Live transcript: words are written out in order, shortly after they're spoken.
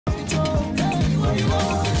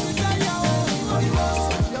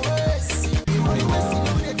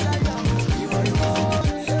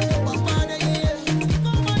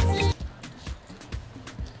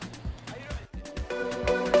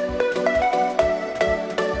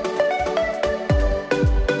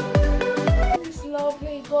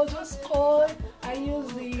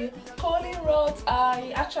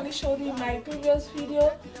actually showed you in my previous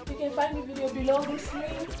video. You can find the video below this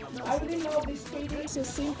link. I really love this pretty. It's so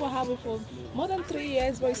simple. I have it for more than 3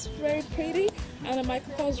 years, but it's very pretty. And a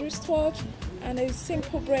micropause wristwatch and a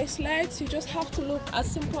simple bracelet. You just have to look as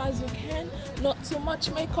simple as you can, not too much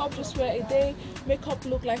makeup, just wear a day makeup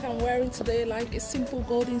look like I'm wearing today, like a simple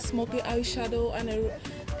golden smoky eyeshadow and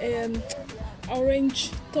a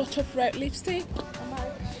orange touch of red lipstick.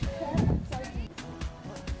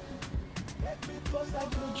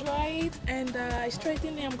 Dry it and I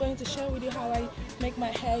straighten it. I'm going to share with you how I make my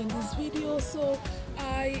hair in this video. So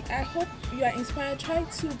I hope you are inspired. Try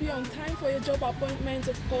to be on time for your job appointments,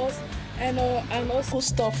 of course, and also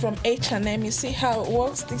stuff from H&M. You see how it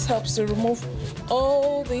works? This helps to remove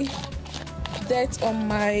all the dirt on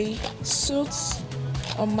my suits,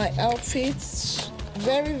 on my outfits.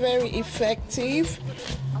 Very, very effective.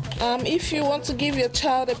 If you want to give your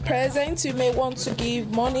child a present, you may want to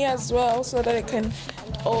give money as well, so that they can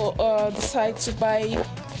decide to buy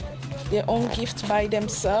their own gift by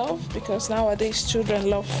themselves, because nowadays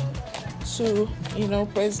children love to, you know,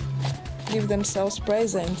 give themselves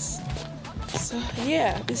presents. So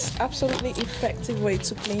yeah, it's absolutely effective way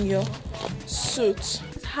to clean your suit.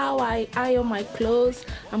 How I iron my clothes.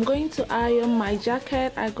 I'm going to iron my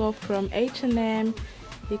jacket I got from H&M.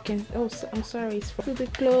 You can, oh, I'm sorry, it's for the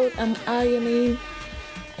clothes I'm ironing,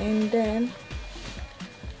 and then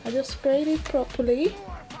I just sprayed it properly.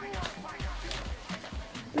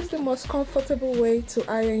 This is the most comfortable way to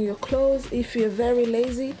iron your clothes if you're very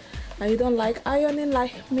lazy and you don't like ironing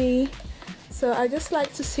like me. So I just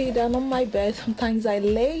like to sit down on my bed. Sometimes I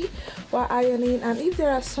lay while ironing, and if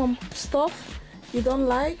there are some stuff you don't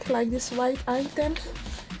like this white item,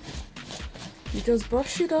 you just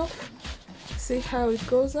brush it off. See how it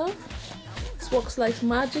goes off? This works like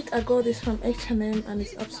magic. I got this from H&M and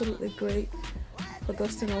it's absolutely great for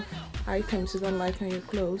dusting off items you don't like on your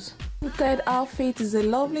clothes. The third outfit is a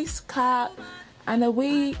lovely skirt and a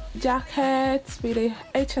wee jacket with a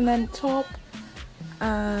H&M top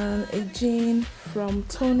and a jean from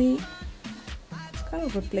Tony. It's kind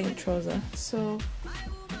of a plain trouser. So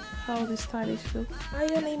how this stylish look.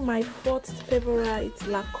 Ironing my fourth favorite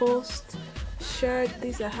Lacoste shirt.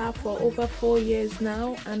 This I have for over 4 years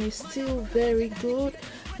now and it's still very good.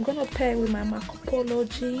 I'm gonna pair it with my Marco Polo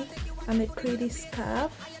jean and a pretty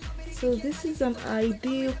scarf. So this is an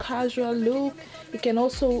ideal casual look. You can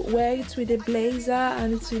also wear it with a blazer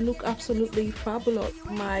and it will look absolutely fabulous.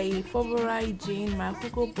 My favorite jean, my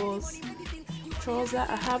Hugo Boss trouser.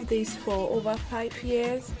 I have this for over 5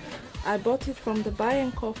 years. I bought it from the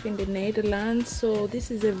Bijenkorf in the Netherlands. So this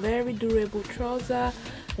is a very durable trouser.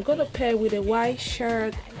 I'm gonna pair with a white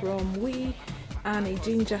shirt from We and a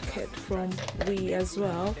jean jacket from We as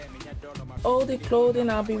well. All the clothing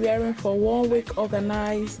I'll be wearing for 1 week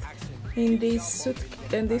organized in this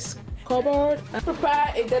cupboard. I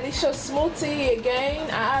prepared a delicious smoothie again.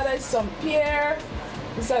 I added some pear.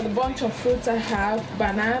 These are the bunch of fruits I have: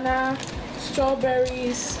 banana,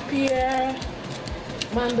 strawberries, pear,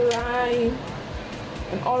 mandarin,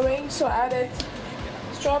 and orange. So I added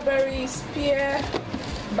strawberries, pear,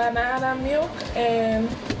 banana, milk, and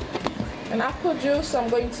an apple juice. I'm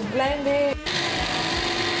going to blend it.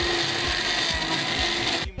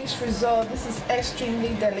 Result, this is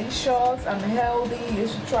extremely delicious and healthy. You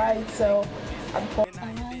should try it. So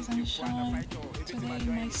arise and shine. Today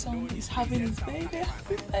my son is having his baby.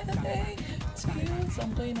 Happy birthday to you. So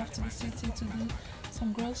I'm going off to the city to do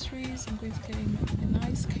some groceries. I'm going to get a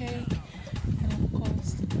nice cake and of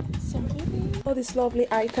course some goodies. All this lovely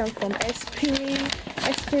item from Esprit.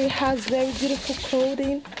 Esprit has very beautiful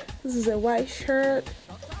clothing. This is a white shirt.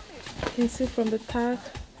 You can see from the tag.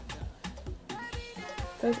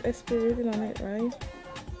 There's Esprit written on it, right?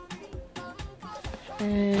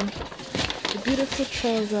 And a beautiful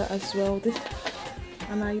trouser as well. This is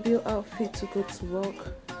an ideal outfit to go to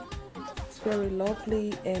work. It's very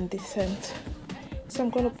lovely and decent. So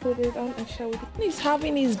I'm gonna put it on and share with you. He's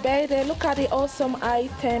having his birthday. Look at the awesome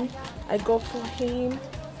item I got for him.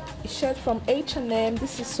 A shirt from H&M.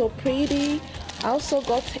 This is so pretty. I also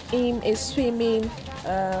got him a swimming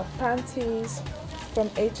panties from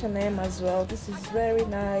H&M as well. This is very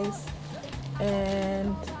nice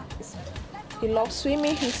and he loves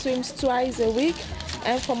swimming. He swims twice a week.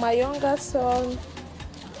 And for my younger son,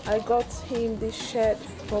 I got him this shirt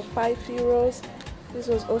for €5. This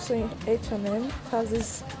was also in H&M. It has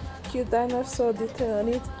this cute dinosaur detail on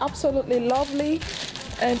it. Absolutely lovely.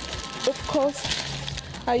 And of course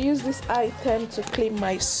I use this item to clean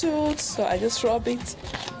my suit, so I just rub it,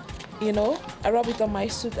 you know, I rub it on my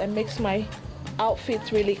suit and makes my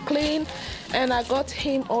outfit really clean. And I got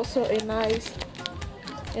him also a nice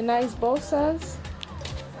boxers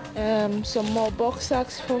some more box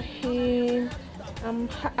socks for him.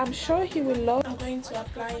 I'm sure he will love. I'm going to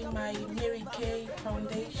apply my Mary Kay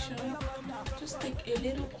foundation. Just take a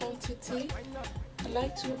little quantity. I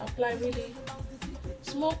like to apply really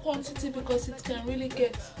small quantity because it can really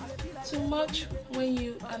get too much when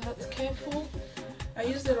you are not careful. I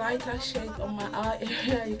use the lighter shade on my eye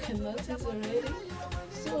area, you can notice already.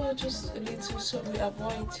 So just a little so we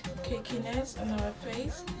avoid cakiness on our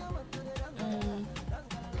face.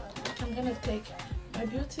 I'm gonna take my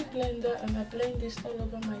beauty blender and I blend this all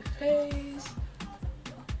over my face.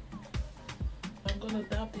 I'm gonna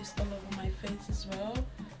dab this all over my face as well.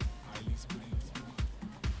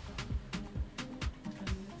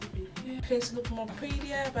 Face look more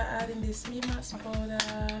prettier by adding this Mimas powder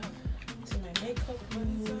to my makeup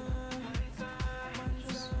look.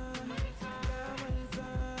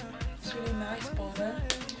 It's really nice powder.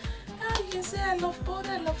 Now you can say I love powder,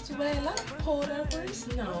 I love to wear a lot of powder, but it's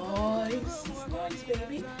nice. It's nice,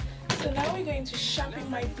 baby. So now we're going to sharpen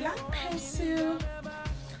my black pencil.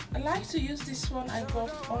 I like to use this one I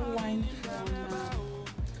got online from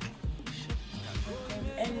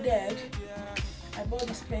Ended. I bought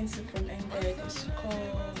this pencil from Ended. It's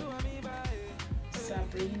called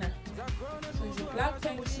Sabrina. So it's a black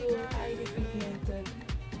pencil, highly pigmented,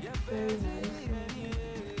 very nice.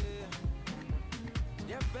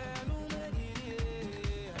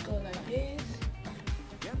 Go like this.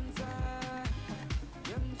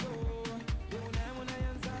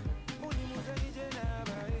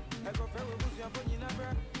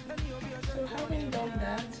 So having done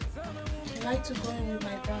that, I like to go in with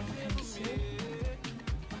my brown pencil.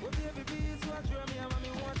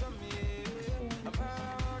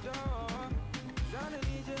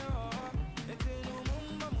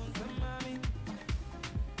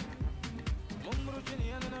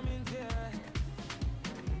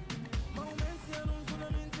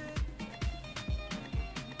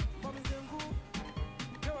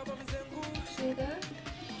 See that?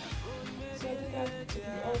 So I do that to the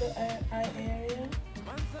other eye area.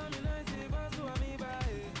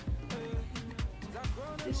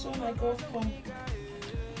 This one I got from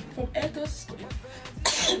Echo's.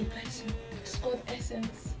 It's called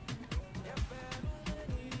Essence.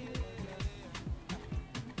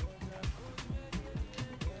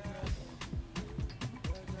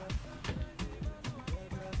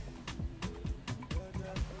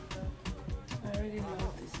 I really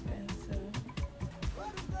love this pencil.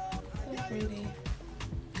 So pretty.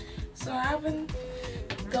 So I haven't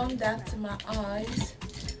done that to my eyes.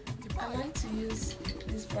 I like to use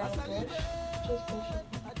this brown brush. Just brush up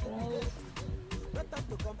my brows.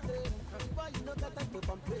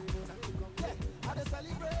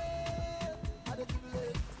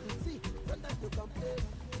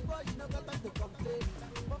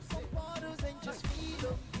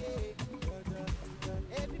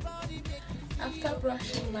 After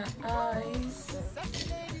brushing my eyes,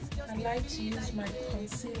 I like to use my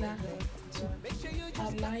concealer to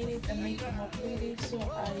outline it and make it more pretty. So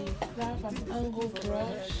I grab an angle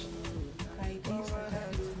brush like this and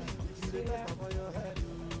add it to my concealer.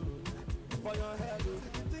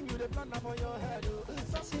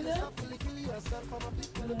 See that?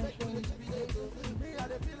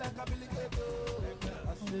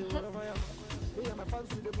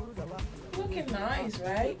 Looking nice,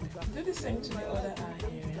 right? Do the same to the other eye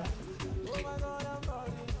area.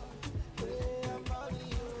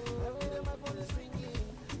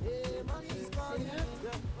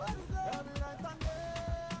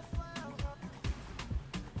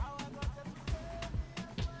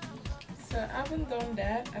 So I haven't done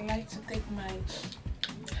that. I like to take my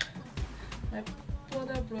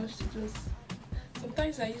powder brush to just,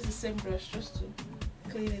 sometimes I use the same brush just to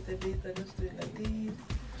clean it a bit. I just do it like this,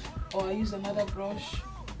 or I use another brush,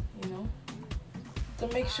 you know, to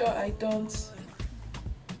make sure I don't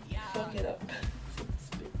fuck it up, so to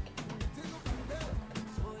speak.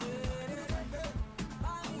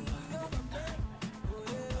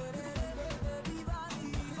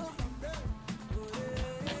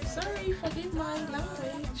 Sorry, forgive my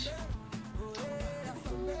language.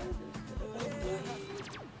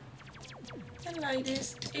 And like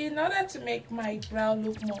this, in order to make my brow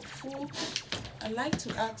look more full, I like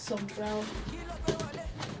to add some brow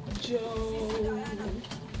gel.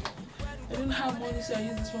 I don't have money, so I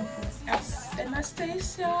use this one from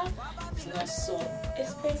Anastasia. It's not so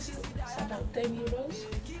expensive, it's about 10 euros.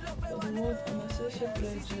 But the one Anastasia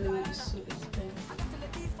brow gel is so expensive.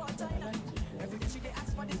 So I like to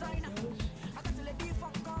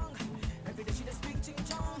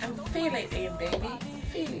and feel it in, baby.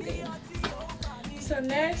 Feel it in. So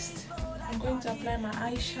next, I'm going to apply my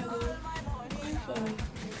eyeshadow. I'm going for a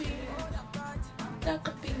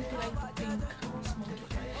dark pink like the pink smoky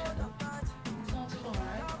eyeshadow. Sounds fun,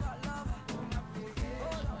 right?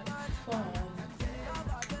 Fun.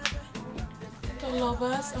 So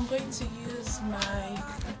lovers, I'm going to use my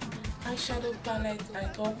eyeshadow palette I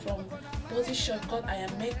got from Body Shop called I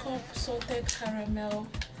Am Makeup Salted Caramel.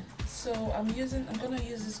 So I'm gonna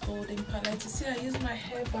use this golden palette. You see, I use my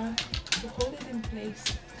hairband to hold it in place.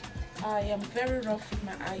 I am very rough with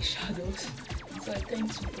my eyeshadows, so I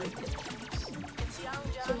tend to break it.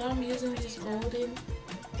 So now I'm using this golden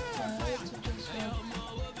palette to just rub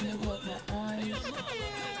the middle of my eyes.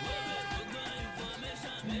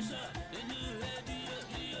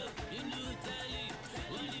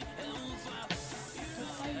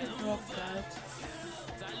 Before you rub that,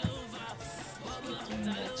 keep doing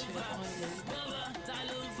that to your eyelid.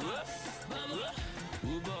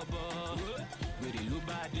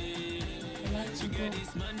 I like to go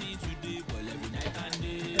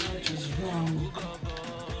just wrong.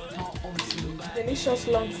 Delicious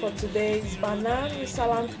lunch for today is banana with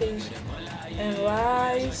salam fish and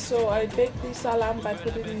rice. So I baked this salam by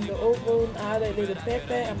putting it in the oven. I added a little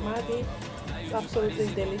pepper and Maggi. It's absolutely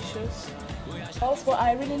delicious. Also,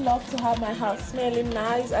 I really love to have my house smelling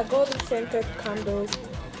nice. I got the scented candles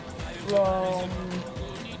from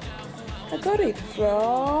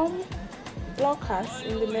Blockhouse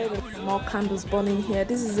in the neighborhood. More candles burning here.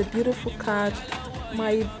 This is a beautiful card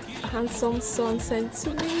my handsome son sent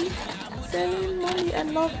to me saying, "Mommy, I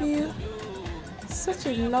love you." Such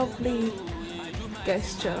a lovely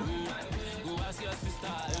gesture.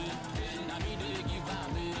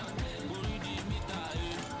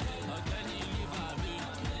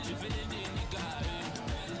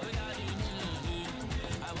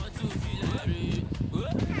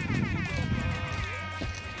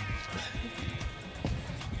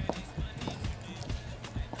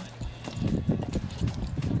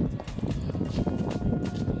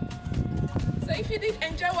 So if you did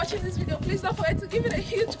enjoy watching this video, please don't forget to give it a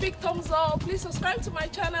huge big thumbs up. Please subscribe to my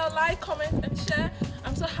channel, like, comment and share.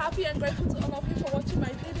 I'm so happy and grateful to all of you for watching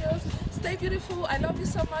my videos. Stay beautiful. I love you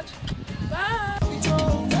so much. Bye.